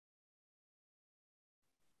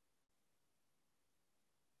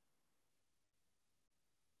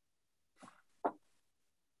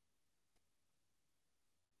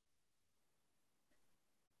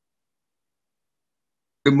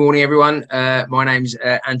Good morning, everyone. My name's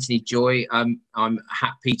Anthony Joy. I'm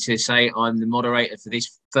happy to say I'm the moderator for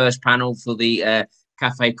this first panel for the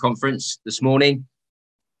Cafe Conference this morning.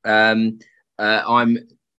 I'm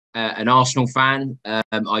an Arsenal fan.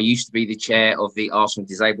 I used to be the chair of the Arsenal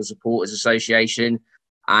Disabled Supporters Association,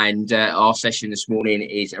 and our session this morning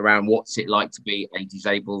is around what's it like to be a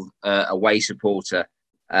disabled away supporter.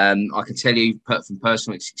 I can tell you from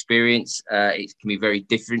personal experience, it can be very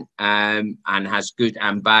different and has good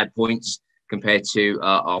and bad points compared to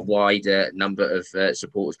our wider number of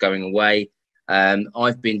supporters going away.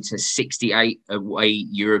 I've been to 68 away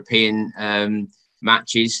European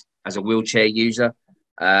matches as a wheelchair user.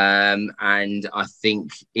 And I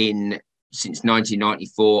think since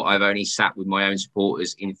 1994, I've only sat with my own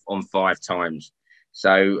supporters on 5 times.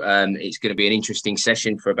 So it's going to be an interesting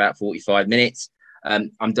session for about 45 minutes.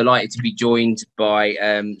 I'm delighted to be joined by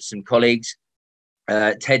some colleagues.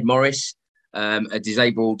 Ted Morris, a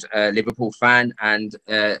disabled Liverpool fan and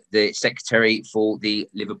the secretary for the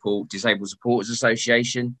Liverpool Disabled Supporters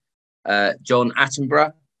Association. John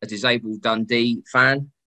Attenborough, a disabled Dundee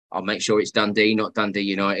fan. I'll make sure it's Dundee, not Dundee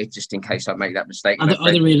United, just in case I make that mistake. Other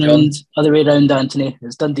way round, Anthony.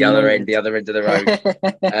 It's Dundee. The other end of the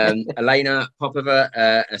road. Elena Popova,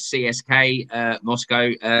 a CSK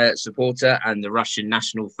Moscow supporter and the Russian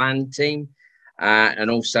national fan team,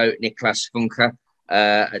 and also Niklas Funke,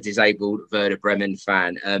 a disabled Werder Bremen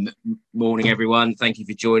fan. Morning, everyone. Thank you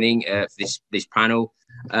for joining for this panel.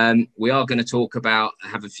 We are going to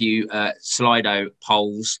have a few Slido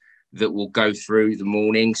polls that will go through the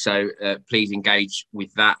morning. So please engage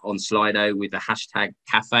with that on Slido with the hashtag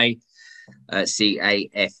CAFE,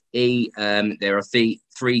 CAFE. There are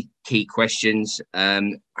three key questions.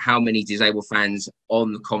 How many disabled fans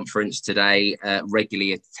on the conference today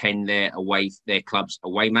regularly attend their club's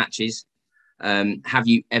away matches? Have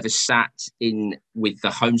you ever sat in with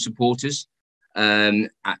the home supporters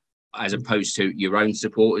as opposed to your own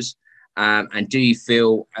supporters? And do you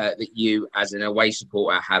feel that you, as an away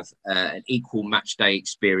supporter, have an equal match day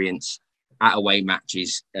experience at away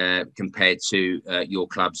matches compared to your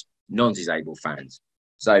club's non-disabled fans?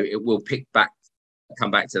 So it will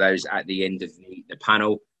come back to those at the end of the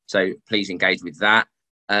panel. So please engage with that.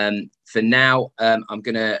 For now, I'm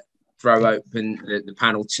going to throw open the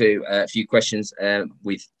panel to a few questions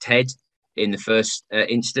with Ted in the first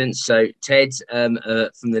instance. So Ted, from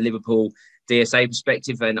the Liverpool DSA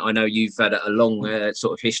perspective, and I know you've had a long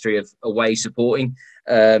sort of history of away supporting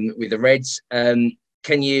with the Reds.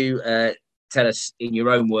 Can you tell us in your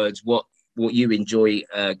own words what you enjoy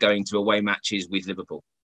going to away matches with Liverpool?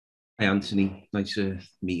 Hi, Anthony. Nice to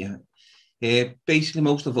meet you. Basically,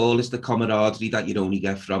 most of all, is the camaraderie that you only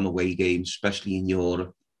get from away games, especially in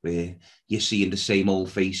Europe, where you're seeing the same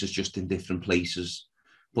old faces just in different places.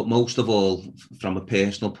 But most of all, from a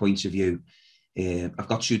personal point of view, I've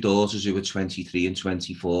got 2 daughters who are 23 and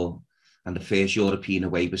 24, and the first European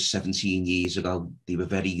away was 17 years ago. They were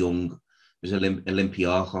very young. It was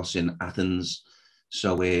Olympiakos in Athens.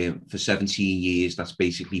 So for 17 years, that's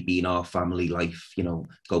basically been our family life,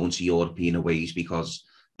 going to European aways, because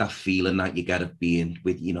that feeling that you get of being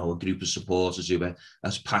with, a group of supporters who are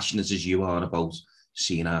as passionate as you are about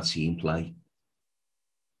seeing our team play.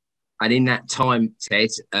 And in that time, Ted,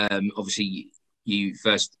 obviously you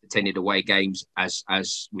first attended away games as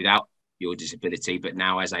without your disability, but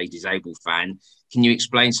now as a disabled fan. Can you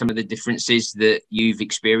explain some of the differences that you've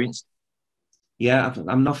experienced? Yeah,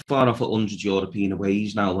 I'm not far off 100 European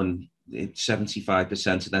aways now, and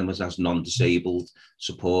 75% of them was as non-disabled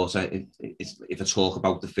support. If I talk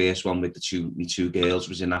about the first one with my two girls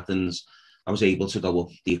was in Athens, I was able to go up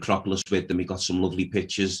the Acropolis with them. We got some lovely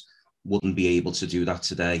pictures. Wouldn't be able to do that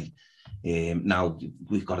today. Now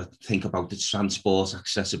we've got to think about the transport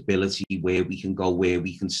accessibility, where we can go, where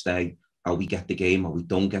we can stay, how we get the game, how we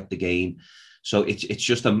don't get the game. So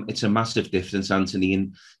it's a massive difference, Anthony,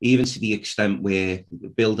 and even to the extent where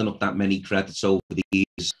building up that many credits over the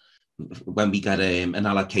years, when we get an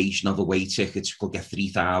allocation of away tickets, we could get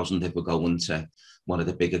 3,000 if we're going to one of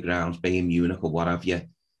the bigger grounds, Bayern Munich or what have you.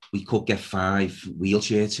 We could get 5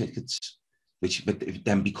 wheelchair tickets, which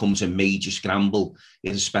then becomes a major scramble,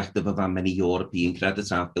 irrespective of how many European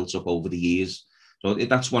credits I've built up over the years. So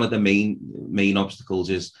that's one of the main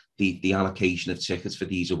obstacles, is the allocation of tickets for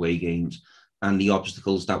these away games, and the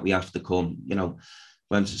obstacles that we have to come.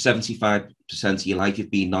 When 75% of your life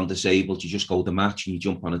you've been non-disabled, you just go to the match and you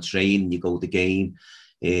jump on a train and you go to the game.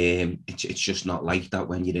 It's just not like that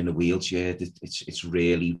when you're in a wheelchair. It's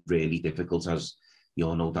really, really difficult, as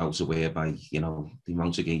you're no doubt aware by, the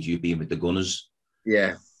amount of games you've been with the Gunners.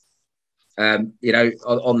 Yeah. You know,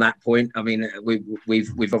 on that point, I mean,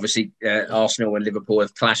 we've obviously Arsenal and Liverpool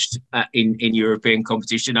have clashed in European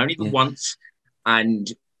competition only the once,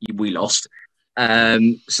 and we lost.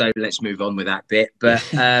 So let's move on with that bit. But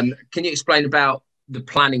can you explain about the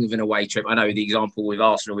planning of an away trip? I know the example with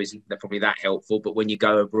Arsenal isn't probably that helpful, but when you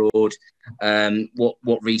go abroad,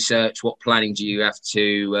 what research, what planning do you have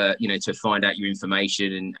to to find out your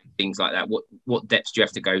information and things like that? What depths do you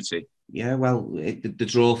have to go to? Yeah, well, the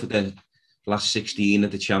draw for the last 16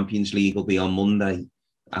 of the Champions League will be on Monday.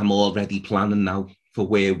 I'm already planning now for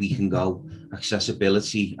where we can go,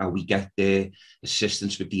 accessibility, how we get there,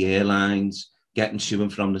 assistance with the airlines, getting to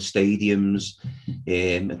and from the stadiums,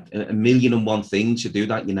 a million and one things to do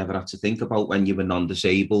that you never had to think about when you were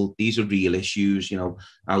non-disabled. These are real issues, you know,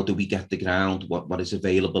 how do we get the ground, what is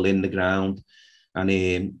available in the ground?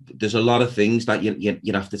 And there's a lot of things that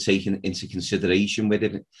you have to take into consideration with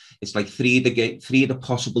it. It's like three of the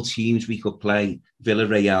possible teams we could play,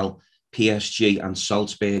 Villarreal, PSG and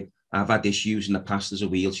Salzburg. I've had issues in the past as a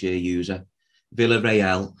wheelchair user.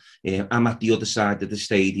 Villarreal, I'm at the other side of the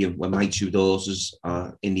stadium when my two daughters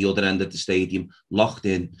are in the other end of the stadium, locked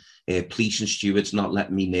in. Police and stewards not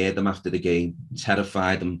letting me near them after the game,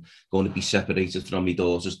 terrified I'm going to be separated from my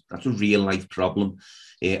daughters. That's a real life problem.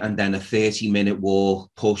 And then a 30-minute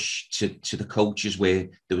walk push to the coaches where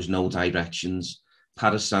there was no directions.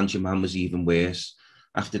 Paris Saint-Germain was even worse.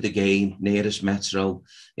 After the game, nearest metro,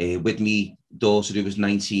 with me daughter who was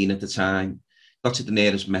 19 at the time, got to the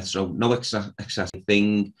nearest metro, no excessive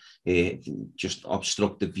thing, just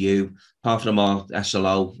obstructed view. Apart from our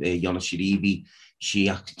SLO, Yana Shiribi,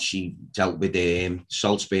 she dealt with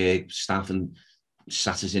Salzburg staff and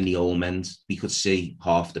sat us in the home end. We could see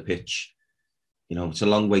half the pitch. You know, it's a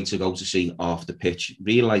long way to go to see half the pitch.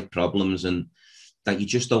 Real life problems and that you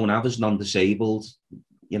just don't have as non-disabled.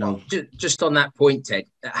 You know, just on that point, Ted,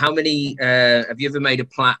 how many have you ever made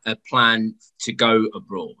a plan to go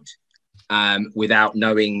abroad without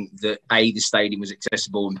knowing that A, the stadium was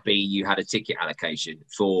accessible, and B, you had a ticket allocation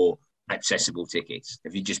for accessible tickets?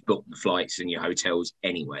 Have you just booked the flights and your hotels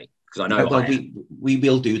anyway? Because I know we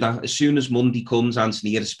will do that as soon as Monday comes,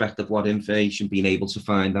 Anthony, irrespective of what information being able to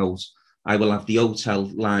find out. I will have the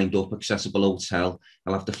hotel lined up, accessible hotel.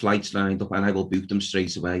 I'll have the flights lined up, and I will book them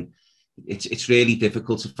straight away. It's really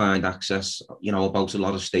difficult to find access, you know, about a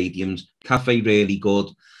lot of stadiums. Cafe really good,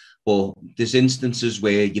 but there's instances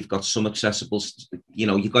where you've got some accessible, you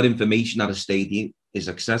know, you've got information that a stadium is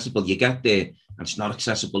accessible. You get there and it's not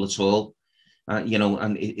accessible at all, you know,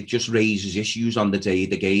 and it just raises issues on the day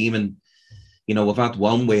of the game. And you know, we've had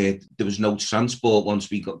one where there was no transport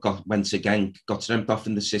once we went to Genk, got dreamt off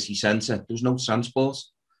in the city centre. There was no transport.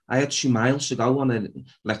 I had 2 miles to go on an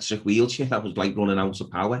electric wheelchair. That was like running out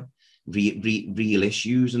of power. Real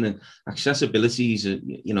issues, and accessibility is,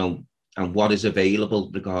 you know, and what is available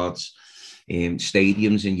regards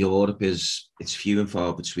stadiums in Europe it's few and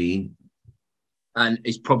far between. And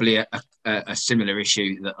it's probably a similar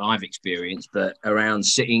issue that I've experienced, but around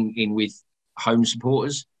sitting in with home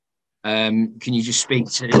supporters. Can you just speak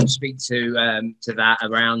to that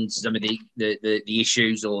around some of the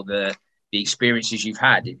issues or the experiences you've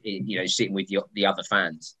had, you know, sitting with the other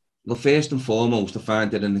fans? Well, first and foremost, I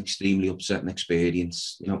find it an extremely upsetting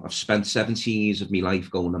experience. You know, I've spent 17 years of my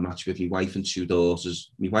life going to match with my wife and 2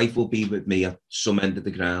 daughters. My wife will be with me at some end of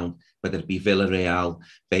the ground, whether it be Villarreal,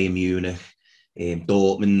 Bayern Munich,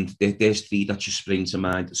 Dortmund. There's 3 that just spring to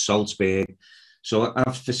mind, Salzburg. So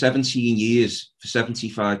for 17 years, for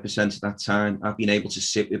 75% of that time, I've been able to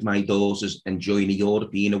sit with my daughters, enjoying a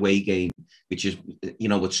European away game, which is, you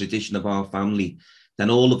know, a tradition of our family.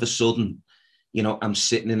 Then all of a sudden, you know, I'm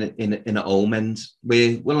sitting in a home end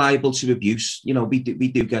where we're liable to abuse. You know, we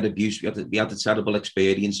do get abuse. We had a terrible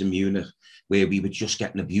experience in Munich where we were just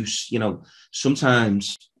getting abuse. You know,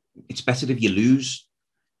 sometimes it's better if you lose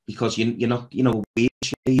because you're not, you know,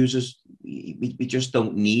 wheelchair users. We just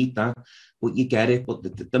don't need that, but you get it. But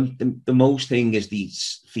the most thing is the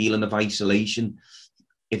feeling of isolation.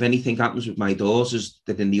 If anything happens with my daughters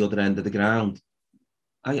that in the other end of the ground,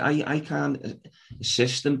 I can't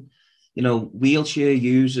assist them. You know, wheelchair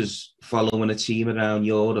users following a team around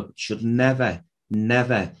Europe should never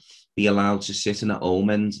be allowed to sit in a home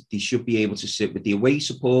end. They should be able to sit with the away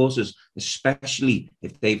supporters, especially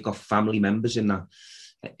if they've got family members in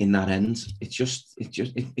that end. It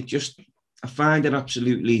just I find it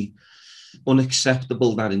absolutely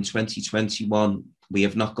unacceptable that in 2021 we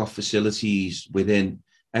have not got facilities within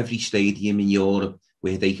every stadium in Europe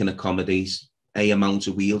where they can accommodate a amount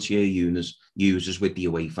of wheelchair users with the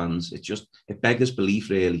away fans. It beggars belief,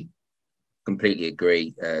 really. Completely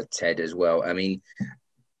agree, Ted, as well. I mean,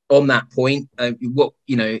 on that point, what,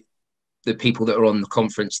 you know, the people that are on the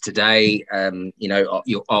conference today,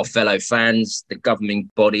 our fellow fans, the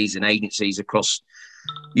governing bodies and agencies across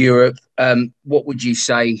Europe. What would you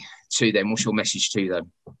say to them? What's your message to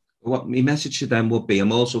them? What my message to them would be,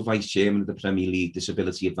 I'm also Vice Chairman of the Premier League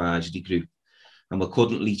Disability Advisory Group, and we're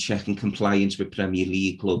currently checking compliance with Premier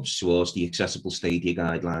League clubs towards the accessible stadia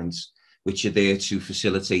guidelines, which are there to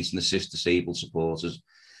facilitate and assist disabled supporters.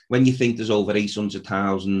 When you think there's over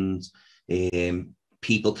 800,000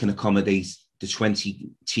 people can accommodate the 20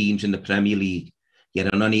 teams in the Premier League,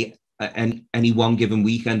 yet on any one given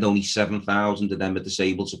weekend, only 7,000 of them are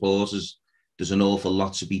disabled supporters. There's an awful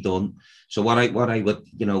lot to be done. So what I would,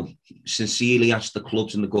 sincerely ask the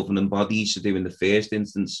clubs and the governing bodies to do in the first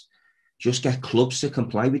instance, just get clubs to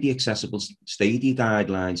comply with the accessible stadia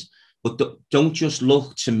guidelines, but don't just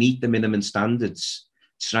look to meet the minimum standards.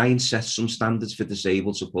 Try and set some standards for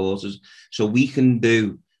disabled supporters, so we can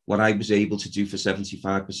do what I was able to do for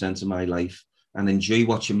 75% of my life and enjoy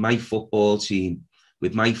watching my football team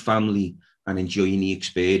with my family and enjoying the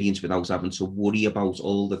experience without having to worry about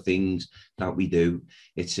all the things that we do.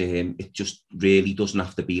 It just really doesn't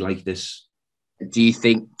have to be like this. Do you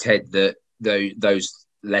think, Ted, that those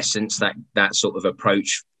lessons, that sort of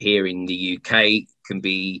approach here in the UK can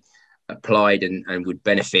be applied and would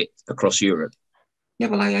benefit across Europe? Yeah,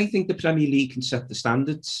 well, I think the Premier League can set the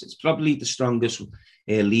standards. It's probably the strongest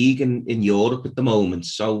league in Europe at the moment.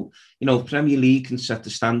 So, Premier League can set the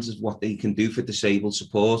standards of what they can do for disabled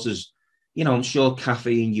supporters. I'm sure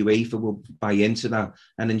CAFE and UEFA will buy into that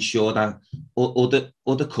and ensure that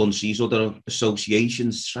other countries, other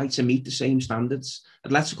associations try to meet the same standards.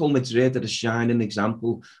 Atletico Madrid are a shining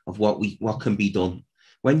example of what can be done.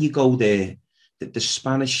 When you go there, the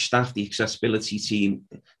Spanish staff, the accessibility team,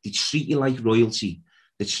 they treat you like royalty.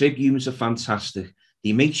 The tribunes are fantastic.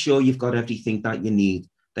 They make sure you've got everything that you need.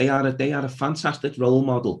 They are a fantastic role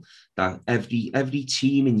model that every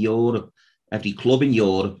team in Europe, every club in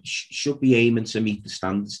Europe should be aiming to meet the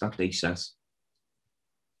standards that they set.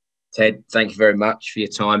 Ted, thank you very much for your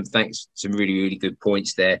time. Thanks. Some really, really good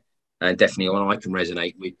points there. And definitely one I can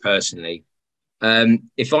resonate with personally.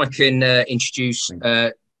 If I can introduce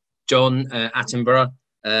John Attenborough.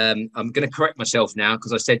 I'm going to correct myself now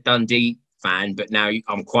because I said Dundee fan, but now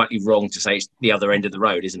I'm quite wrong to say it's the other end of the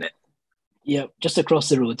road, isn't it? Yeah, just across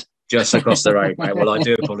the road. Just across the road, mate. Well, I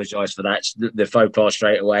do apologise for that. The faux pas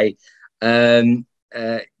straight away.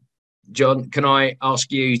 John, can I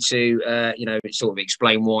ask you to, sort of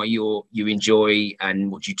explain why you enjoy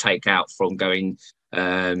and what you take out from going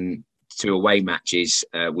to away matches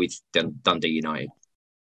with Dundee United?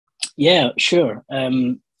 Yeah, sure.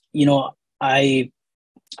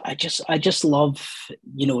 I just love,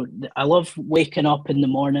 I love waking up in the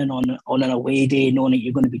morning on an away day, knowing that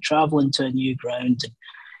you're going to be travelling to a new ground. And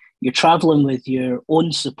you're travelling with your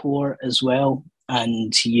own support as well,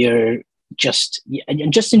 and you're just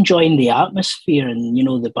enjoying the atmosphere and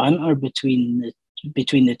the banter between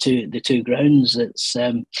the two grounds.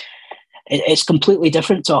 It's completely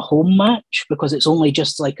different to a home match because it's only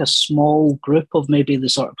just like a small group of maybe the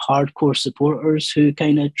sort of hardcore supporters who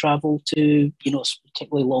kind of travel to,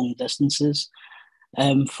 particularly long distances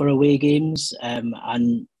for away games. I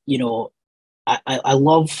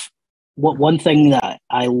love one thing that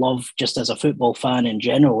I love just as a football fan in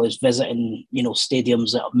general is visiting,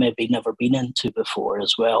 stadiums that I've maybe never been into before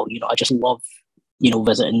as well. I just love,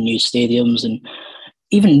 visiting new stadiums and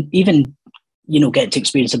even get to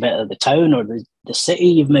experience a bit of the town or the city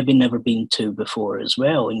you've maybe never been to before as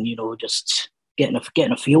well, and just getting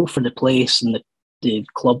a feel for the place and the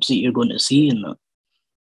clubs that you're going to see in that.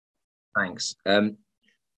 Thanks.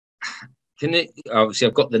 Obviously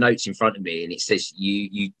I've got the notes in front of me, and it says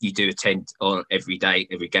you do attend on every game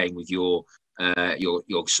with your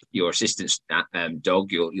assistant's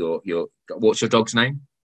dog. Your what's your dog's name?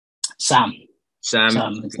 Sam.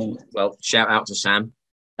 Well, shout out to Sam.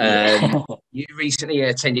 You recently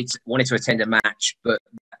wanted to attend a match, but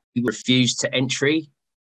you refused to entry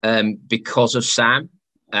because of Sam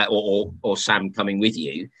or Sam coming with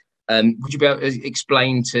you. Would you be able to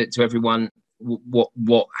explain to everyone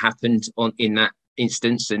what happened in that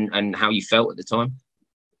instance and how you felt at the time?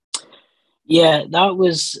 Yeah, that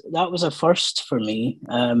was a first for me,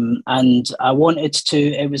 and I wanted to.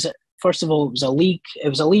 It was first of all, it was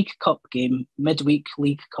a league cup game, midweek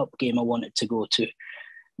league cup game. I wanted to go to.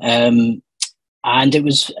 And it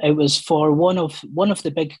was for one of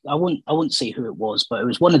the big, I won't say who it was, but it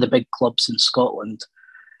was one of the big clubs in Scotland.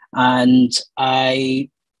 And I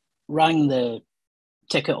rang the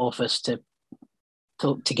ticket office to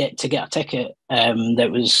get a ticket that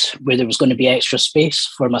was where there was going to be extra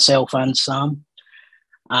space for myself and Sam.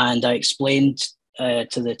 And I explained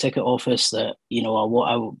to the ticket office that, you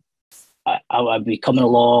know, I'd be coming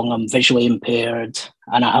along, I'm visually impaired,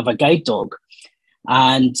 and I have a guide dog.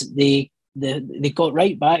 And they got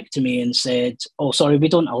right back to me and said, "Oh, sorry, we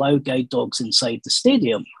don't allow guide dogs inside the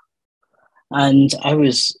stadium." And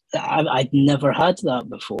I'd never had that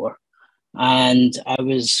before. And I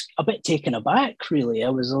was a bit taken aback, really. I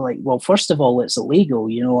was like, well, first of all, it's illegal,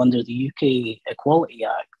 you know, under the UK Equality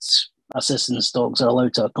Act, assistance dogs are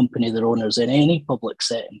allowed to accompany their owners in any public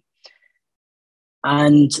setting.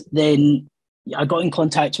 And then I got in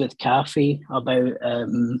contact with CAFE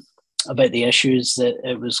about the issues that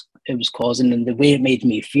it was causing and the way it made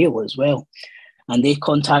me feel as well. And they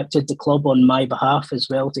contacted the club on my behalf as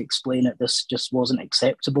well to explain that this just wasn't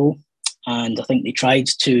acceptable. And I think they tried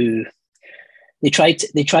to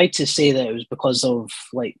say that it was because of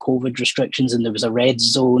like COVID restrictions and there was a red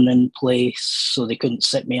zone in place, so they couldn't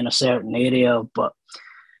sit me in a certain area. But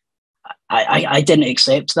I didn't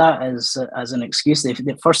accept that as an excuse. They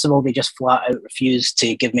first of all, they just flat out refused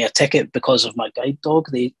to give me a ticket because of my guide dog.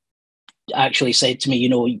 They actually said to me, you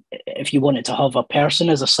know, if you wanted to have a person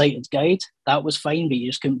as a sighted guide, that was fine, but you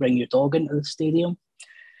just couldn't bring your dog into the stadium.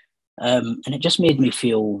 And it just made me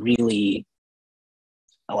feel really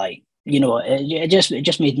like, you know, it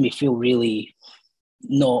just made me feel really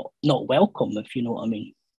not welcome, if you know what I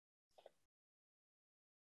mean.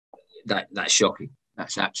 That's shocking.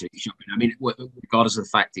 That's absolutely shocking. I mean, regardless of the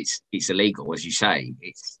fact it's illegal, as you say,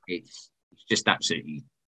 it's just absolutely,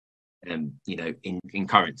 you know, in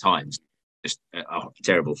current times, just a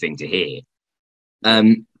terrible thing to hear.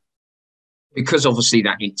 Because obviously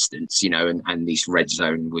that instance, you know, and this red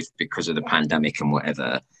zone because of the pandemic and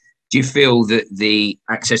whatever. Do you feel that the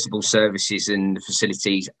accessible services and the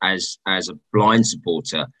facilities as a blind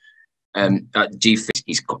supporter, do you think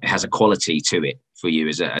it has a quality to it for you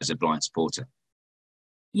as a blind supporter?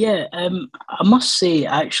 Yeah, I must say,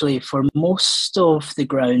 actually, for most of the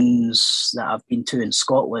grounds that I've been to in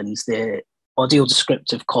Scotland, the audio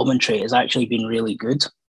descriptive commentary has actually been really good.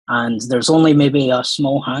 And there's only maybe a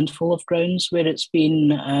small handful of grounds where it's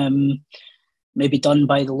been maybe done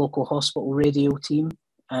by the local hospital radio team.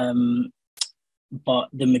 But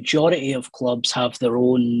the majority of clubs have their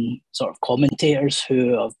own sort of commentators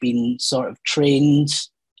who have been sort of trained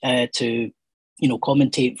to, you know,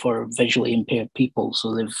 commentate for visually impaired people.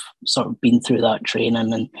 So they've sort of been through that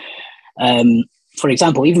training. And for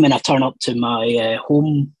example, even when I turn up to my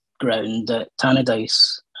home ground at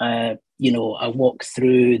Tannadice, you know, I walk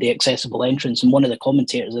through the accessible entrance and one of the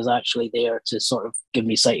commentators is actually there to sort of give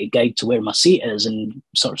me sighted guide to where my seat is and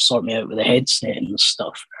sort of sort me out with a headset and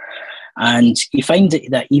stuff. And you find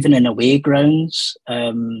that even in away grounds,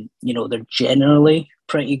 you know, they're generally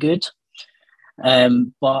pretty good.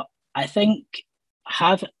 But I think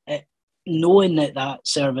knowing that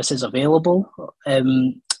service is available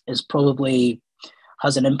is probably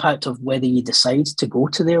has an impact of whether you decide to go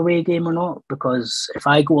to the away game or not. Because if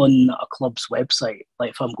I go on a club's website, like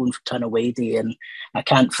if I'm going to an away day and I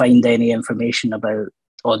can't find any information about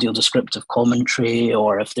audio descriptive commentary,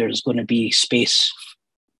 or if there's going to be space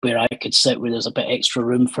where I could sit where there's a bit extra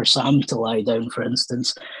room for Sam to lie down, for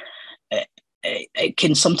instance, it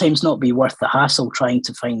can sometimes not be worth the hassle trying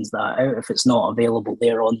to find that out if it's not available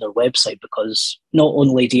there on their website, because not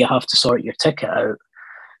only do you have to sort your ticket out,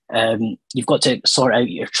 you've got to sort out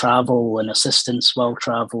your travel and assistance while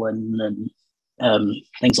traveling and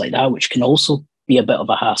things like that, which can also be a bit of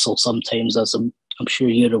a hassle sometimes, as I'm sure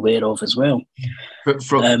you're aware of as well.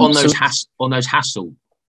 On those hassle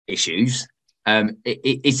issues,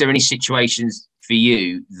 is there any situations for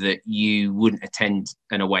you that you wouldn't attend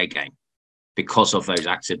an away game because of those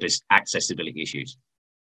accessibility issues?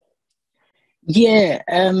 Yeah,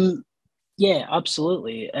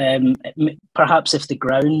 absolutely. Perhaps if the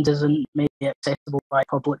ground isn't maybe accessible by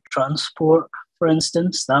public transport, for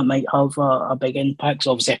instance, that might have a big impact.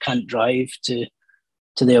 So obviously, I can't drive to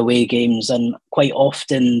the away games, and quite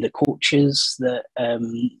often the coaches that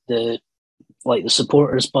the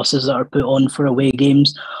supporters buses that are put on for away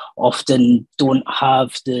games often don't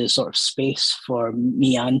have the sort of space for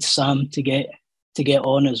me and Sam to get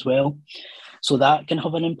on as well. So that can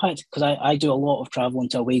have an impact, because I do a lot of travelling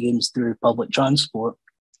to away games through public transport,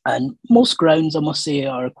 and most grounds, I must say,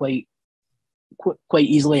 are quite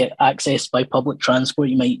easily accessed by public transport.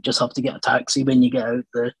 You might just have to get a taxi when you get out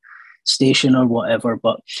the station or whatever.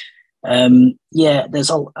 But I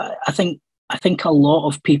think a lot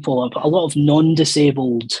of people, a lot of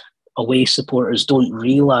non-disabled away supporters don't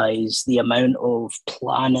realise the amount of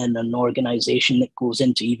planning and organisation that goes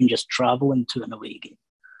into even just travelling to an away game.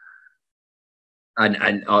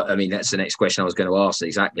 And I mean, that's the next question I was going to ask,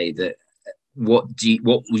 exactly, that what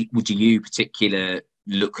would you particular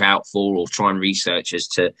look out for or try and research as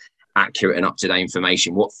to accurate and up-to-date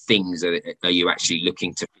information? What things are you actually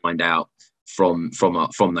looking to find out from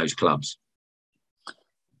those clubs?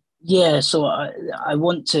 Yeah, so I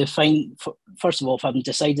want to find, first of all, if I'm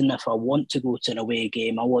deciding if I want to go to an away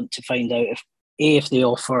game, I want to find out if they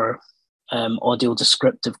offer audio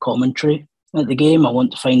descriptive commentary at the game. I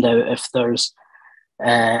want to find out if there's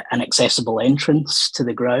an accessible entrance to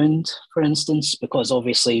the ground, for instance, because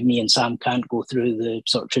obviously me and Sam can't go through the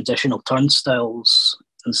sort of traditional turnstiles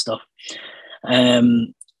and stuff.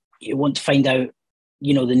 You want to find out,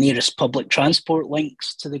 the nearest public transport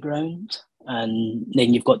links to the ground. And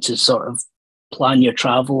then you've got to sort of plan your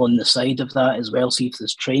travel on the side of that as well. See if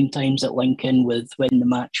there's train times that link in with when the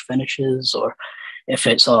match finishes, or if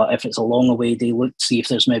it's a long away day, look to see if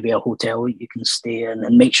there's maybe a hotel that you can stay in,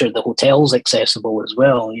 and make sure the hotel's accessible as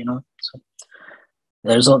well. So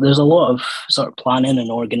there's a lot of sort of planning and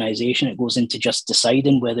organisation that goes into just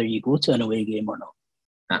deciding whether you go to an away game or not.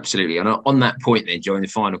 Absolutely. And on that point, then, during the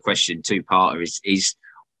final question, two-parter is.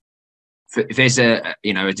 If there's a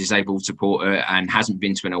disabled supporter and hasn't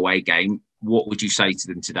been to an away game, what would you say to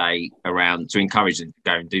them today to encourage them to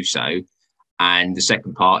go and do so? And the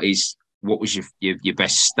second part is, what was your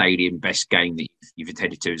best stadium, best game that you've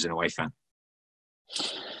attended to as an away fan?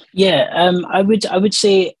 Yeah, I would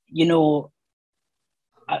say,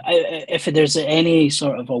 if there's any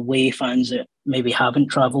sort of away fans that maybe haven't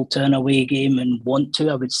travelled to an away game and want to,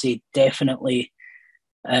 I would say definitely.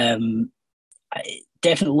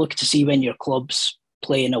 Definitely look to see when your club's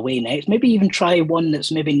playing away next. Maybe even try one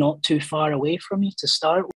that's maybe not too far away from you to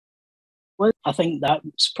start with. I think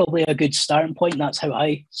that's probably a good starting point. That's how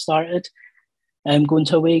I started going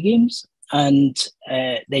to away games. And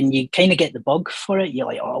then you kind of get the bug for it. You're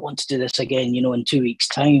like, I want to do this again, in 2 weeks'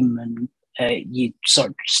 time. And you sort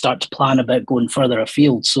of start to plan about going further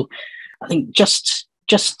afield. So I think just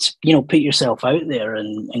put yourself out there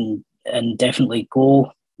and definitely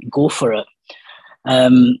go for it.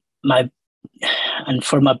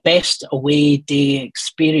 For my best away day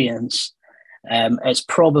experience, it's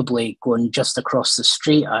probably going just across the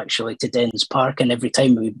street actually to Dens Park, and every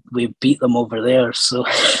time we beat them over there. So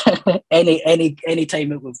any time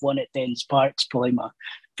that we've won at Dens Park is probably my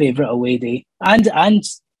favourite away day. And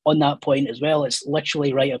on that point as well, it's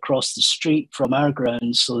literally right across the street from our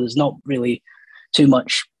grounds, so there's not really too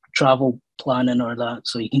much travel planning or that.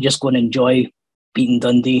 So you can just go and enjoy beating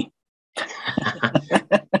Dundee.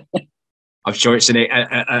 I'm sure it's an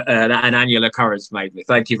annual occurrence, mate.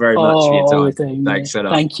 Thank you very much for your time. Thanks a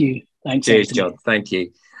lot. Thank you. Thanks. Cheers, Anthony. John. Thank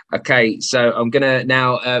you. Okay, so I'm going to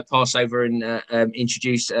now pass over and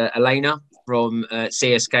introduce Elena from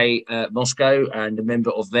CSK Moscow, and a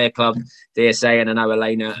member of their club, DSA. And I know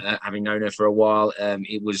Elena, having known her for a while,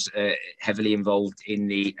 it was heavily involved in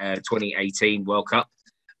the 2018 World Cup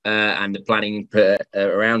and the planning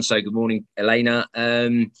around. So good morning, Elena.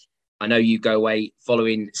 I know you go away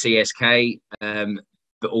following CSK,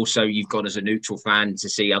 but also you've gone as a neutral fan to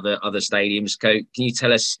see other stadiums. Can you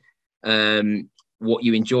tell us what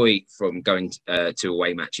you enjoy from going to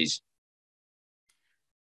away matches?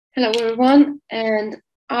 Hello, everyone. And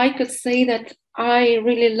I could say that I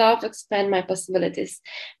really love to expand my possibilities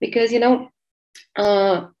because,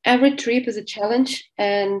 every trip is a challenge,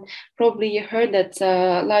 and probably you heard that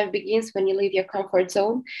life begins when you leave your comfort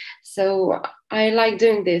zone. So I like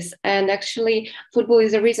doing this, and actually football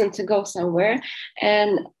is a reason to go somewhere,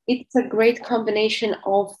 and it's a great combination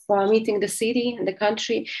of meeting the city and the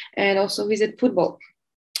country and also visit football.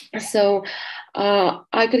 So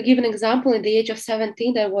I could give an example. At the age of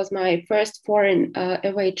 17, that was my first foreign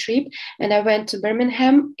away trip, and I went to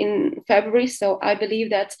Birmingham in February. So I believe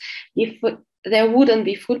that if there wouldn't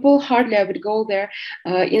be football, hardly I would go there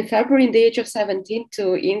in February, in the age of 17,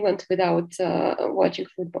 to England without watching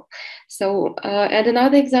football. So, and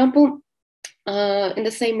another example, in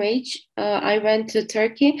the same age, I went to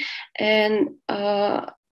Turkey, and I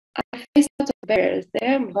faced a lot of barriers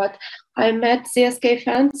there, but I met CSK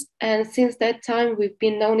fans, and since that time we've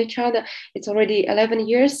been known each other. It's already 11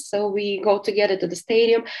 years, so we go together to the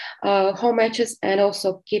stadium, home matches, and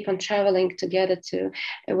also keep on traveling together to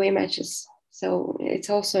away matches. So it's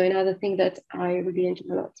also another thing that I really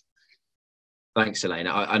enjoy a lot. Thanks,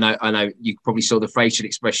 Elena. I know you probably saw the facial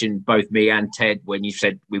expression, both me and Ted, when you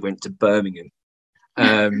said we went to Birmingham.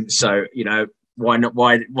 So, why not?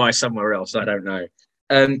 Why somewhere else? I don't know.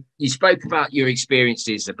 You spoke about your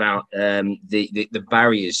experiences, about the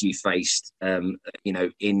barriers you faced,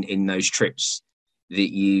 in those trips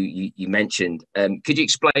that you mentioned. Could you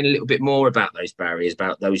explain a little bit more about those barriers,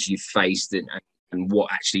 about those you faced, and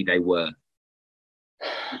what actually they were?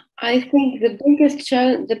 I think the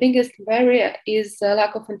biggest barrier is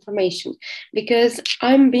lack of information, because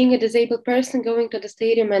I'm being a disabled person going to the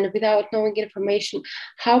stadium and without knowing information,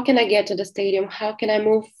 how can I get to the stadium? How can I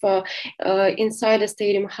move inside the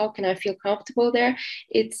stadium? How can I feel comfortable there?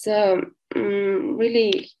 It's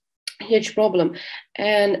really a huge problem.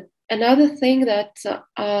 And another thing that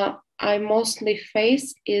I mostly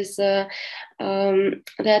face is that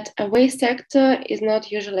away sector is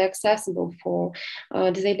not usually accessible for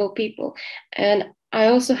disabled people. And I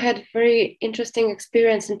also had very interesting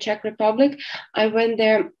experience in Czech Republic. I went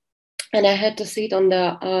there and I had to sit on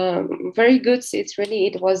the very good seats. Really,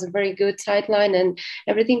 it was a very good sideline, and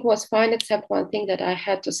everything was fine except one thing, that I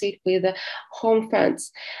had to sit with home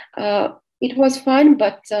fans. It was fine,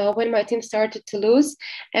 but when my team started to lose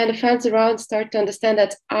and the fans around started to understand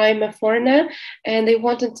that I'm a foreigner, and they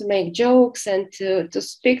wanted to make jokes and to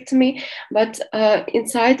speak to me, but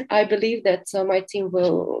inside I believe that my team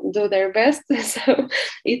will do their best. So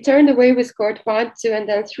it turned away. We scored 1-2 and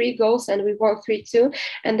then 3 goals, and we won 3-2,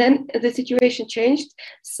 and then the situation changed.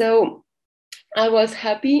 So I was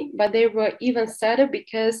happy, but they were even sadder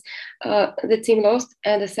because the team lost,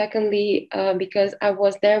 and secondly, because I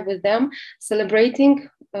was there with them celebrating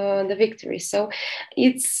the victory. So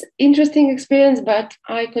it's interesting experience, but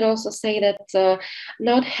I could also say that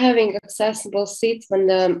not having accessible seats when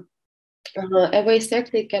the away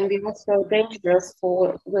sector can be also dangerous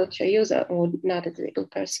for wheelchair user or not a disabled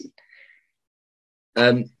person.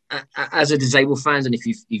 As a disabled fan, and if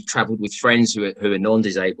you've travelled with friends who are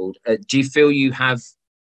non-disabled, do you feel you have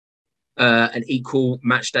an equal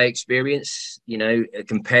match day experience,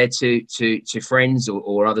 compared to friends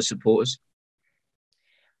or other supporters?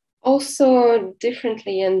 Also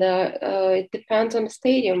differently, and it depends on the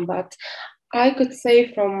stadium, but I could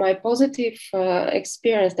say from my positive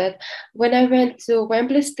experience that when I went to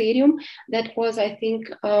Wembley Stadium, that was, I think,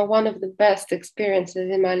 one of the best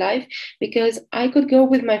experiences in my life, because I could go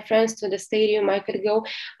with my friends to the stadium, I could go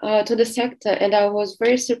to the sector, and I was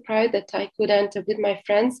very surprised that I could enter with my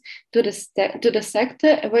friends to the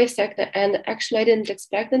sector, away sector, and actually I didn't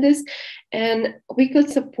expect this, and we could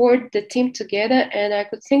support the team together, and I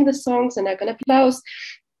could sing the songs, and I could applause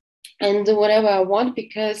and do whatever I want,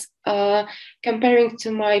 because comparing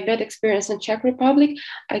to my bad experience in Czech Republic,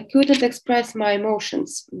 I couldn't express my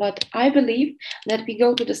emotions. But I believe that we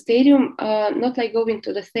go to the stadium, not like going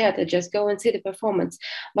to the theater, just go and see the performance.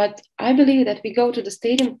 But I believe that we go to the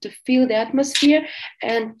stadium to feel the atmosphere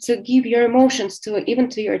and to give your emotions to even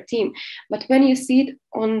to your team. But when you see it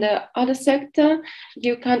on the other sector,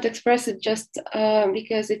 you can't express it just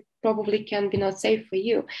because it probably can be not safe for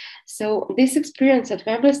you. So this experience at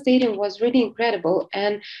Wembley Stadium was really incredible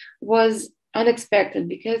and was unexpected,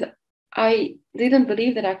 because I didn't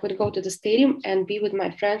believe that I could go to the stadium and be with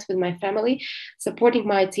my friends, with my family, supporting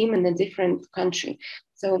my team in a different country.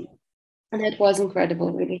 So that was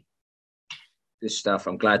incredible, really. Good stuff.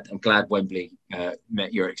 I'm glad Wembley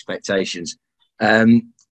met your expectations. Do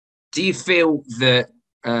you feel that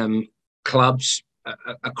clubs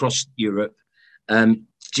across Europe,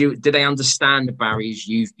 do they understand the barriers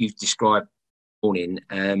you've described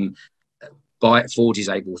for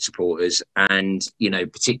disabled supporters, and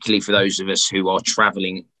particularly for those of us who are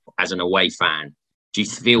travelling as an away fan? Do you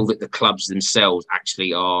feel that the clubs themselves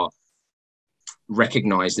actually are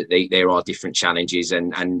recognise that there are different challenges,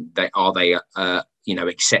 and they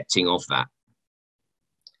accepting of that?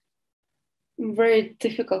 Very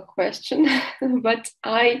difficult question, but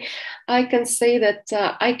I can say that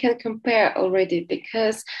I can compare already,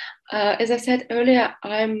 because as I said earlier,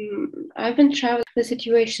 I've been traveling. The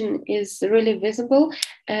situation is really visible,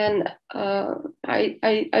 and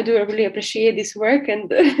I do really appreciate this work,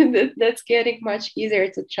 and that's getting much easier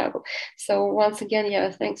to travel. So once again,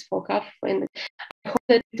 yeah, thanks for CAF, and I hope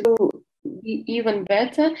that it will be even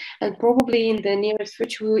better, and probably in the nearest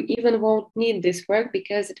future we even won't need this work,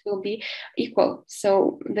 because it will be equal,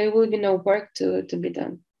 so there will be no work to be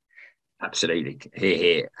done. Absolutely.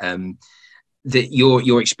 Here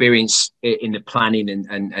your experience in the planning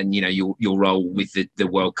and your role with the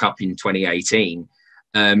World Cup in 2018,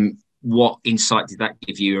 what insight did that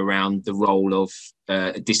give you around the role of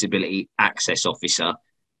a disability access officer,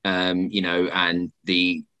 and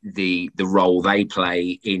the role they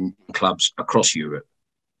play in clubs across Europe?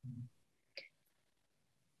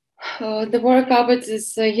 The World Cup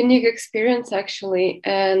is a unique experience, actually,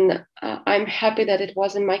 and I'm happy that it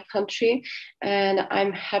was in my country, and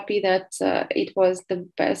I'm happy that it was the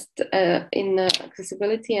best in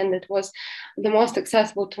accessibility, and it was the most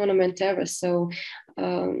accessible tournament ever. So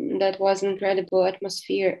that was an incredible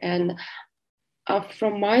atmosphere, and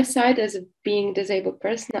from my side, as a being disabled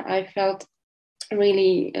person, I felt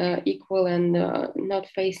really equal and not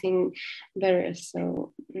facing barriers.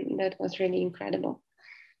 So that was really incredible.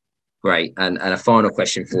 Great. And a final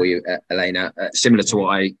question for you, Elena, similar to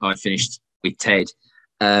what I finished with Ted.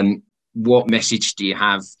 What message do you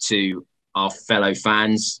have to our fellow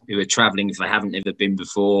fans who are travelling if they haven't ever been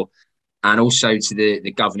before, and also to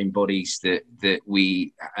the governing bodies that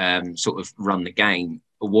we sort of run the game?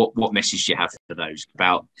 What message do you have for those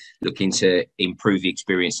about looking to improve the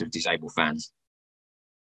experience of disabled fans?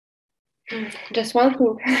 Just one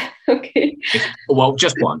thing. Okay. Well,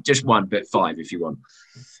 just one, but 5 if you want.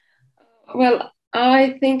 Well,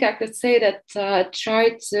 I think I could say that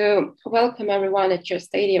try to welcome everyone at your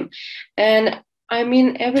stadium. And I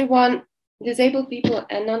mean everyone, disabled people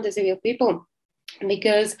and non-disabled people,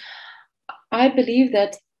 because I believe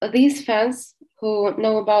that these fans who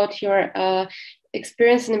know about your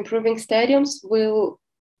experience in improving stadiums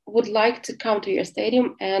would like to come to your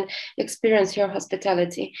stadium and experience your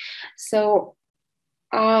hospitality. So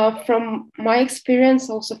from my experience,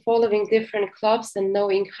 also following different clubs and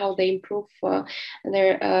knowing how they improve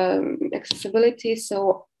their accessibility,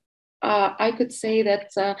 so I could say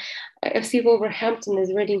that FC Wolverhampton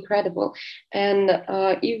is really incredible. And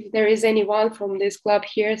if there is anyone from this club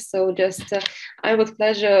here, so just I would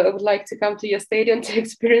like to come to your stadium to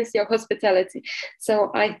experience your hospitality.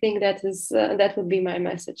 So I think that would be my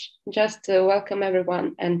message. Just to welcome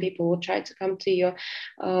everyone, and people will try to come to your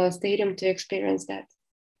stadium to experience that.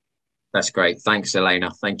 That's great. Thanks,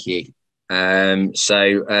 Elena. Thank you. Our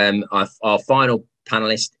final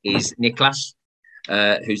panelist is Niklas,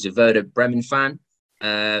 who's a Werder Bremen fan.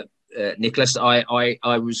 Niklas, I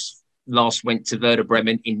went to Werder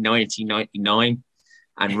Bremen in 1999,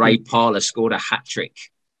 and Ray Parlour scored a hat-trick.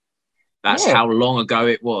 That's how long ago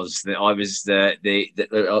it was that I was at the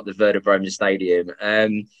Werder Bremen Stadium.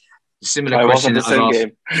 Similar question. I was at the same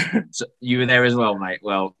game. So you were there as well, mate.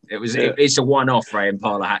 Well, it's a one-off Ray and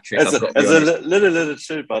Parlour hat-trick. As a little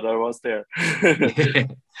chill, but I was there.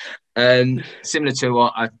 Similar to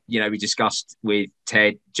what we discussed with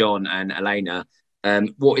Ted, John, and Elena.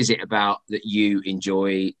 What is it about that you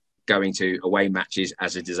enjoy going to away matches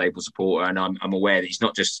as a disabled supporter? And I'm aware that it's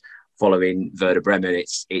not just following Werder Bremen;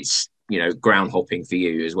 it's ground hopping for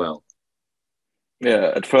you as well.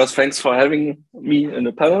 Yeah. At first, thanks for having me in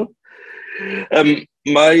the panel.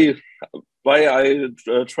 Why I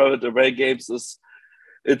traveled away games is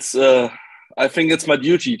I think it's my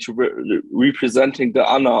duty to representing the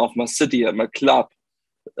honor of my city and my club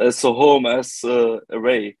as a home, as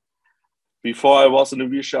away. Before I was in the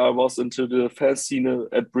wheelchair, I was into the fan scene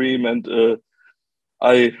at Bremen, and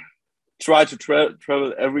I try to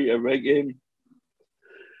travel every away game.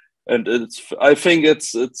 And I think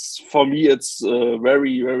it's for me, it's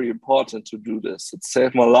very, very important to do this. It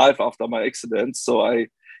saved my life after my accident, so I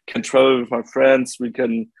can travel with my friends. We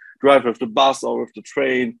can drive with the bus or with the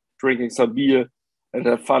train, drinking some beer and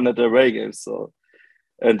have fun at the away games. So,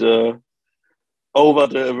 and over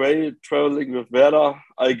the away traveling with Werder,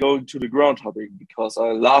 I go to the ground hopping because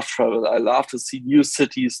I love travel. I love to see new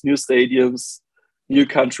cities, new stadiums, new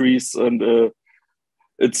countries, and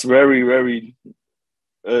it's very, very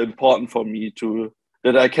important for me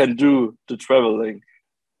that I can do the traveling.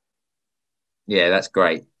 Yeah, that's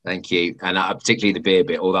great. Thank you. And particularly the beer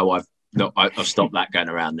bit, although I've stopped that going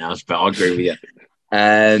around now, but I agree with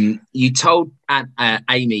you. You told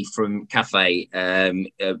Amy from Cafe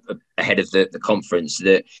ahead of the conference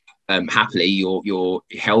that happily your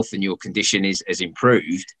health and your condition has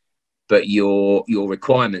improved, but your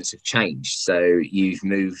requirements have changed. So you've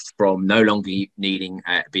moved from no longer needing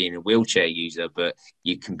being a wheelchair user, but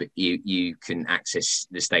you can access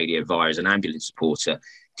the stadium via as an ambulance supporter.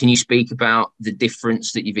 Can you speak about the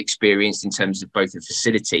difference that you've experienced in terms of both the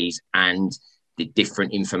facilities and the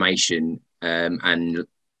different information and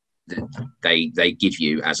that they give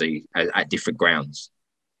you at different grounds?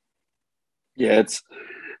 Yeah,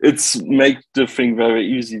 it's make the thing very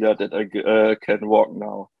easy that I can walk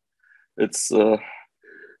now. It's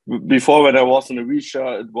before, when I was in a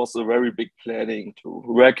wheelchair, it was a very big planning to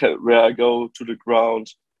where I go to the ground,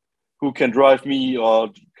 who can drive me, or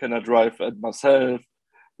can I drive at myself,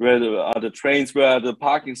 where are the trains, where are the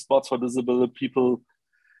parking spots for disabled people.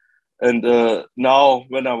 And now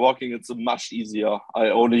when I'm walking, it's much easier. I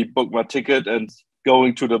only book my ticket and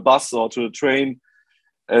going to the bus or to the train.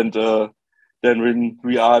 And then when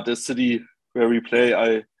we are at the city where we play,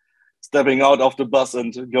 I stepping out of the bus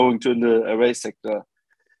and going to the away sector.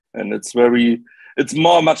 And it's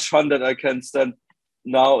much fun that I can stand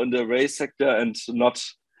now in the away sector and not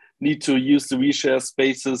need to use the wheelchair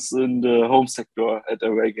spaces in the home sector at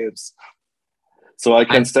away games. So I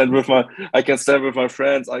can stand with my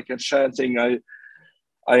friends, I can chanting,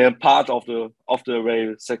 I am part of the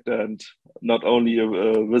away sector and not only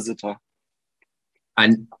a visitor.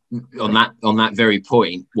 And on that very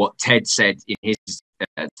point, what Ted said in his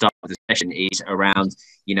start of the session is around,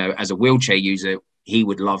 as a wheelchair user, he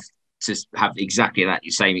would love to have exactly that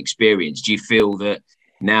same experience. Do you feel that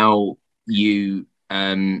now you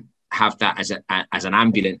have that as an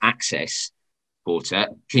ambulance access porter?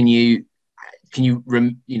 Can you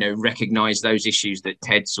recognize those issues that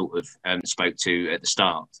Ted sort of spoke to at the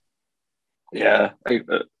start? Yeah,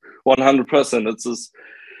 100%. It's just,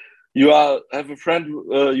 you have a friend,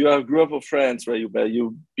 you have a group of friends where you've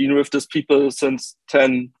been with these people since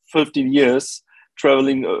 10, 15 years,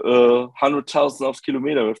 traveling 100,000 of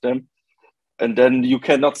kilometers with them, and then you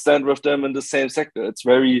cannot stand with them in the same sector. It's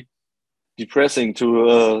very depressing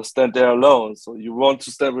to stand there alone. So you want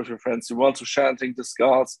to stand with your friends, you want to chanting the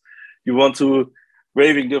scouts, you want to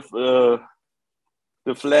waving the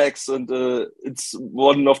flags, and it's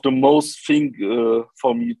one of the most thing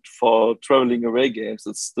for me for traveling away games.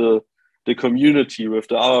 It's the community with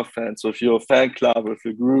the other fans, with your fan club, with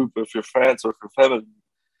your group, with your friends, with your family,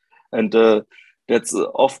 and that's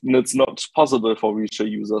often it's not possible for wheelchair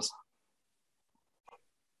users.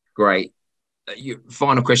 Great.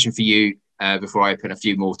 Final question for you before I open a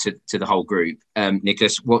few more to the whole group.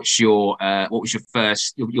 Niklas, what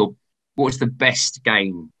was the best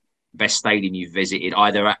stadium you visited,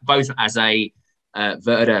 either both as a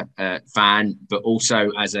Werder fan, but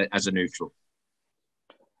also as a neutral?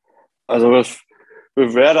 Also with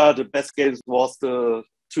Werder, the best games was the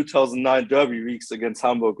 2009 Derby weeks against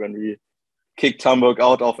Hamburg, when we kicked Hamburg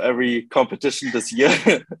out of every competition this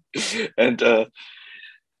year. And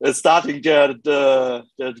starting there,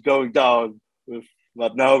 going down.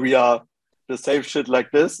 But now we are the same shit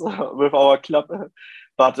like this with our club.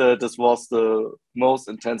 But this was the most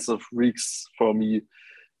intensive weeks for me.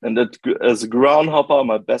 And as a ground hopper,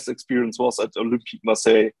 my best experience was at Olympique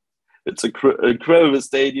Marseille. It's an incredible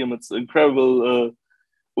stadium. It's incredible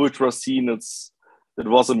ultra scene. It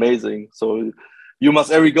was amazing. So you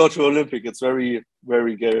must go to Olympic. It's very,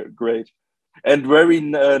 very great. And very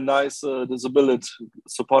nice disability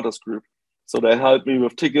supporters group. So they helped me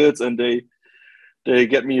with tickets, and they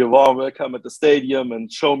get me a warm welcome at the stadium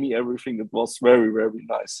and show me everything. It was very, very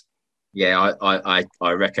nice. Yeah, I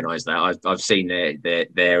recognise that. I've seen their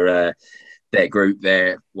group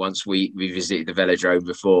there once we visited the Velodrome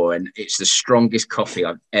before, and it's the strongest coffee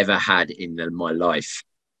I've ever had in my life.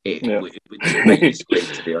 It made me scream,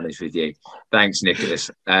 to be honest with you. Thanks,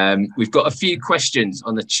 Niklas. We've got a few questions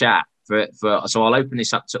on the chat so I'll open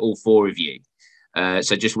this up to all four of you.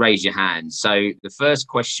 So just raise your hand. So the first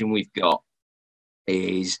question we've got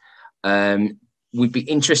is, we'd be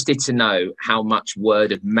interested to know how much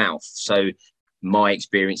word of mouth, so my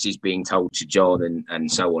experiences being told to John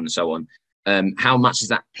and so on and so on, how much does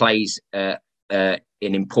that plays in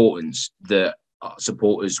importance that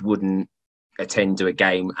supporters wouldn't attend to a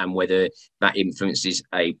game, and whether that influences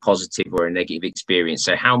a positive or a negative experience.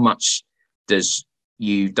 So how much does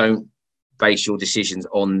you don't base your decisions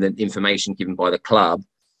on the information given by the club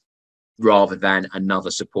rather than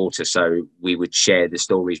another supporter? So we would share the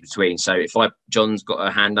stories between. So John's got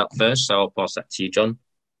a hand up first, so I'll pass that to you, John.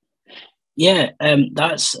 Yeah,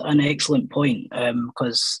 that's an excellent point,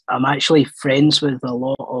 because I'm actually friends with a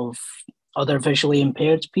lot of other visually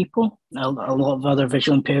impaired people, a lot of other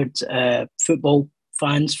visually impaired football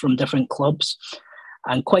fans from different clubs.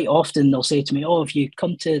 And quite often they'll say to me, "Oh, have you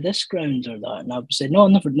come to this ground or that?" And I would say, "No,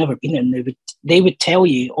 I've never been there." And they would tell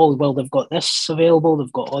you, "Oh, well, they've got this available.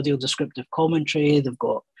 They've got audio descriptive commentary. They've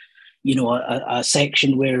got, a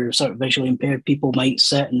section where sort of visually impaired people might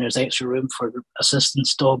sit, and there's extra room for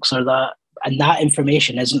assistance dogs or that." And that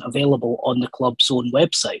information isn't available on the club's own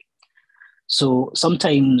website. So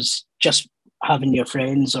sometimes just having your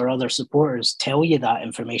friends or other supporters tell you that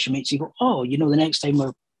information makes you go, "Oh, the next time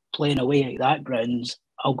we're playing away at that ground,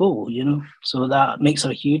 I'll go," So that makes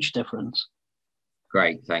a huge difference.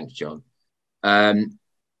 Great. Thanks, John.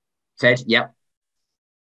 Ted, yep.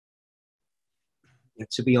 Yeah,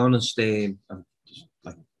 to be honest,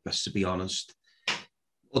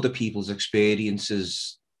 other people's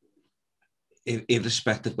experiences,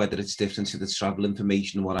 irrespective whether it's different to the travel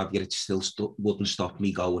information and what have you, it still wouldn't stop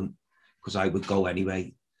me going, because I would go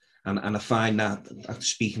anyway. And I find that,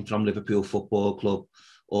 speaking from Liverpool Football Club,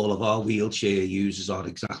 all of our wheelchair users are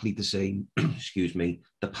exactly the same. Excuse me.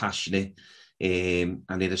 They're passionate, and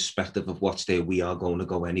irrespective of what's there, we are going to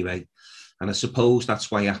go anyway. And I suppose that's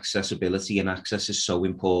why accessibility and access is so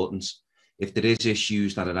important. If there is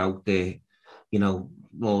issues that are out there,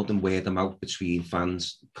 more than wear them out between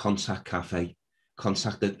fans, contact Cafe,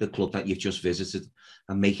 contact the club that you've just visited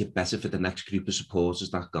and make it better for the next group of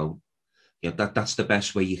supporters that go. That's the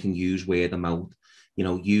best way you can use word of mouth.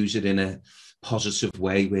 Use it in a positive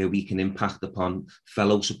way where we can impact upon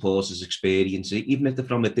fellow supporters' experience, even if they're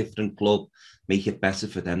from a different club. Make it better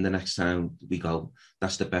for them the next time we go.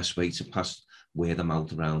 That's the best way to pass word of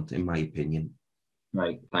mouth around, in my opinion.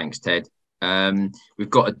 Right, thanks, Ted. We've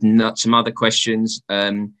got some other questions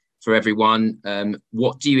for everyone.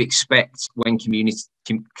 What do you expect when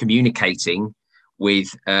communicating with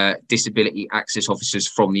disability access officers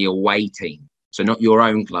from the away team? So not your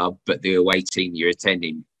own club, but the away team you're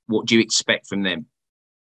attending. What do you expect from them?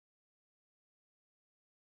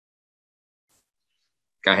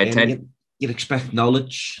 Go ahead, Ted. You'd expect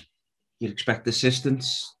knowledge. You'd expect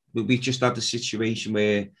assistance. We just had a situation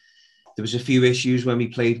where there was a few issues when we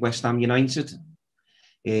played West Ham United.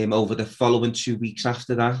 Over the following 2 weeks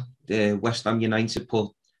after that, West Ham United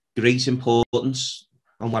put great importance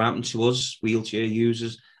on what happened to us, wheelchair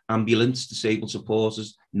users, ambulance, disabled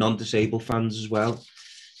supporters, non-disabled fans as well.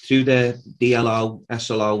 Through the DLO,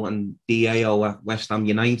 SLO and DAO at West Ham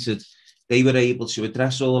United, they were able to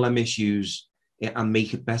address all them issues and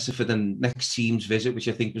make it better for the next team's visit, which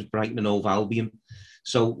I think was Brighton and Hove Albion.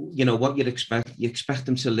 So, what you'd expect, you expect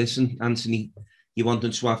them to listen, Anthony. You want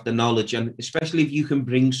them to have the knowledge, and especially if you can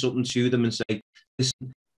bring something to them and say, this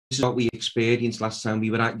is what we experienced last time we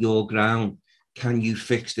were at your ground. Can you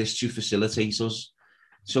fix this to facilitate us?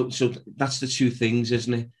 So that's the two things,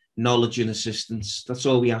 isn't it? Knowledge and assistance. That's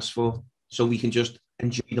all we ask for. So we can just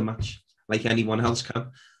enjoy the match like anyone else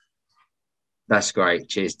can. That's great.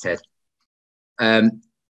 Cheers, Ted.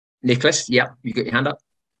 Niklas, yeah, you got your hand up.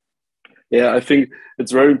 Yeah, I think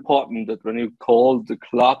it's very important that when you call the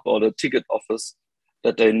club or the ticket office,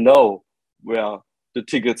 that they know where the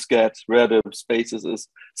tickets get, where the spaces is.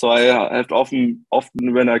 So I have often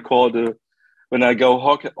when I go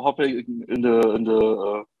hopping in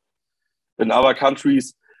other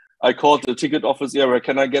countries, I call the ticket office. Yeah, where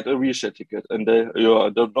can I get a wheelchair ticket? And they, I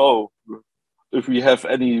don't know if we have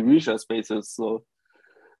any wheelchair spaces. So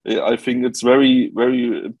I think it's very,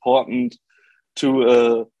 very important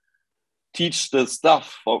to teach the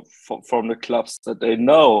staff from the clubs that they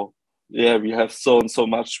know, yeah, we have so and so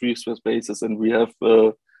much wheelchair spaces, and we have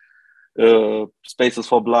spaces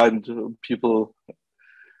for blind people.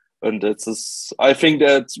 And I think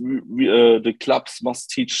that the clubs must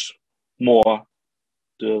teach more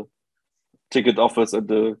the ticket office and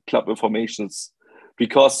the club informations,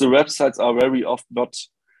 because the websites are very often not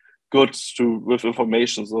good with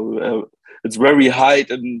information. So it's very high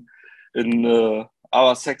in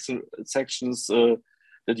our sections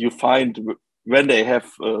that you find when they have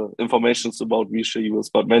information about wheelchair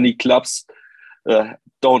use, but many clubs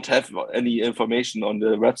don't have any information on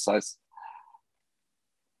the websites.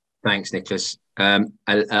 Thanks, Niklas.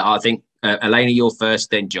 I think Elena, you're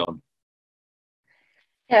first, then John.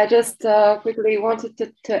 Yeah, just quickly wanted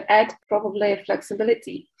to add probably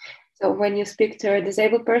flexibility. So when you speak to a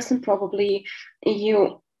disabled person, probably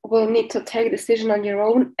you will need to take a decision on your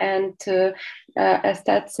own and to, as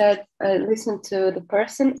Ted said, listen to the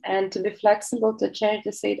person and to be flexible to change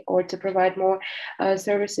the seat or to provide more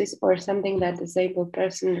services or something that disabled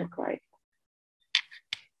person requires.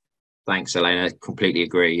 Thanks, Elena. Completely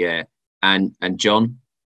agree. Yeah, and John.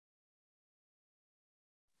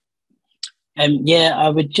 Yeah, I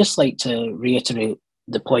would just like to reiterate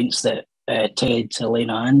the points that Ted,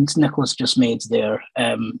 Elena, and Niklas just made there.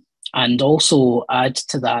 And also add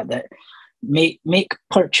to that make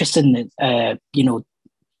purchasing,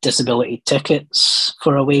 disability tickets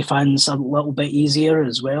for away fans a little bit easier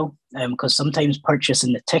as well, because sometimes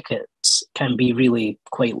purchasing the tickets can be really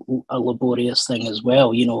quite a laborious thing as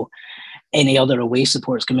well. Any other away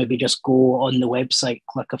supporters can maybe just go on the website,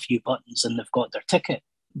 click a few buttons, and they've got their ticket.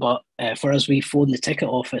 But for us, we phoned the ticket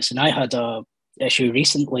office, and I had a issue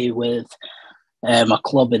recently with a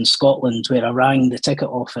club in Scotland where I rang the ticket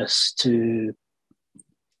office to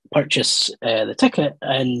purchase the ticket,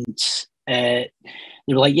 and they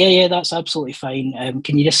were like, yeah, that's absolutely fine.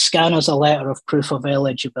 Can you just scan us a letter of proof of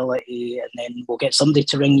eligibility, and then we'll get somebody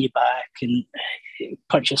to ring you back and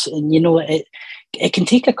purchase it. And it can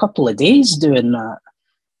take a couple of days doing that.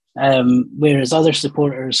 Whereas other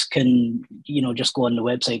supporters can, just go on the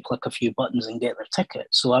website, click a few buttons and get their ticket.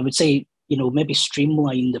 So I would say, maybe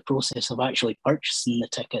streamline the process of actually purchasing the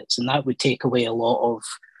tickets, and that would take away a lot of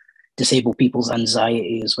disabled people's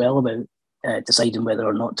anxiety as well about deciding whether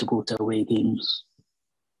or not to go to away games.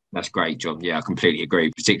 That's great, John. Yeah, I completely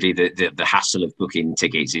agree. Particularly the hassle of booking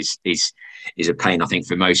tickets is a pain, I think,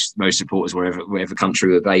 for most supporters wherever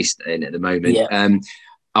country we're based in at the moment. Yeah.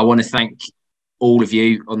 I want to thank all of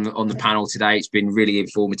you on the panel today. It's been really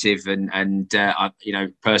informative, and I,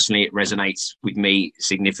 personally, it resonates with me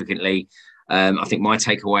significantly. I think my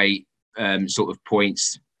takeaway sort of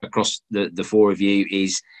points across the four of you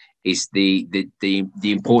is the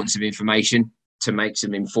importance of information to make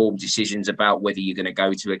some informed decisions about whether you're going to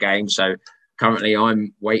go to a game. So currently,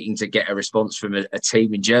 I'm waiting to get a response from a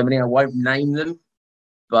team in Germany. I won't name them,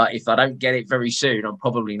 but if I don't get it very soon, I'm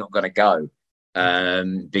probably not going to go.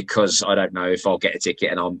 Because I don't know if I'll get a ticket,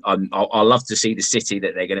 and I'll love to see the city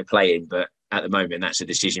that they're going to play in, but at the moment that's a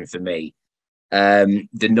decision for me.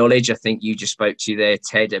 The knowledge I think you just spoke to there,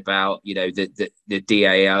 Ted, about the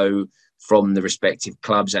DAO from the respective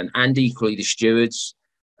clubs and equally the stewards,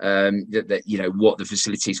 that what the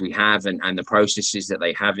facilities we have and the processes that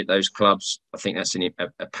they have at those clubs. I think that's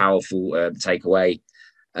a powerful takeaway.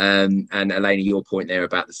 And Elena, your point there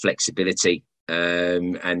about the flexibility.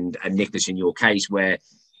 And Niklas, in your case, where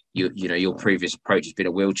your previous approach has been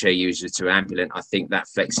a wheelchair user to ambulant, I think that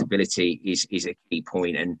flexibility is a key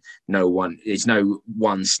point, and there's no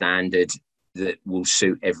one standard that will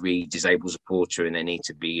suit every disabled supporter, and they need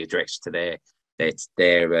to be addressed to their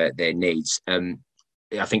needs.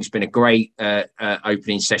 I think it's been a great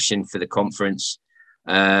opening session for the conference.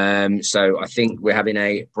 So I think we're having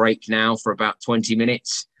a break now for about 20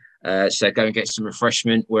 minutes. So go and get some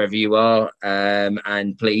refreshment wherever you are,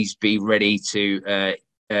 and please be ready to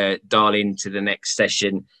dial into the next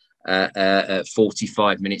session at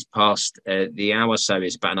 45 minutes past the hour. So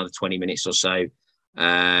it's about another 20 minutes or so,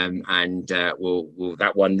 and we'll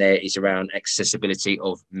that one there is around accessibility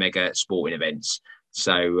of mega sporting events.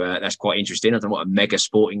 So that's quite interesting. I don't know what a mega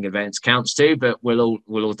sporting event counts to, but we'll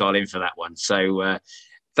all dial in for that one. So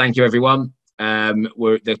thank you, everyone.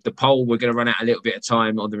 The poll, we're going to run out a little bit of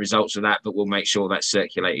time on the results of that, but we'll make sure that's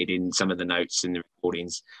circulated in some of the notes and the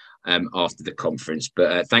recordings after the conference.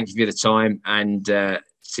 But thank you for the time, and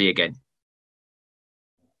see you again.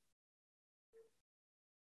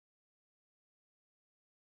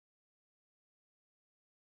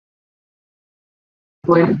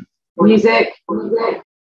 Music.